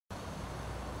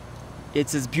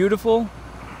It's as beautiful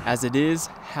as it is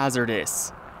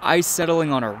hazardous. Ice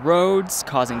settling on our roads,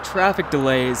 causing traffic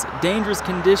delays, dangerous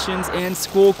conditions, and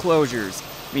school closures,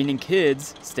 meaning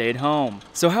kids stayed home.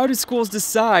 So how do schools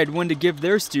decide when to give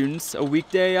their students a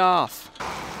weekday off?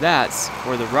 That's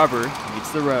where the rubber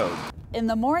meets the road. In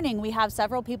the morning, we have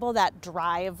several people that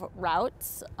drive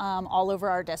routes all over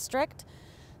our district.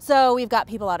 So we've got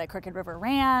people out at Crooked River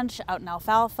Ranch, out in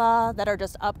Alfalfa, that are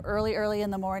just up early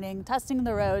in the morning, testing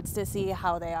the roads to see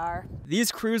how they are.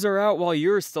 These crews are out while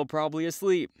you're still probably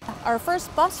asleep. Our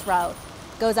first bus route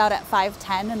goes out at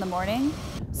 5:10 in the morning.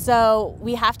 So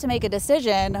we have to make a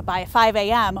decision by 5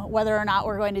 a.m. whether or not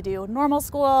we're going to do normal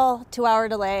school, 2-hour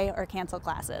delay, or cancel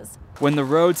classes. When the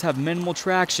roads have minimal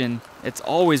traction, it's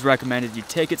always recommended you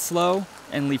take it slow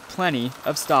and leave plenty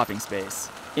of stopping space.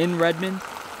 In Redmond,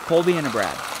 Colby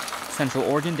Anabrad, Central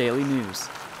Oregon Daily News.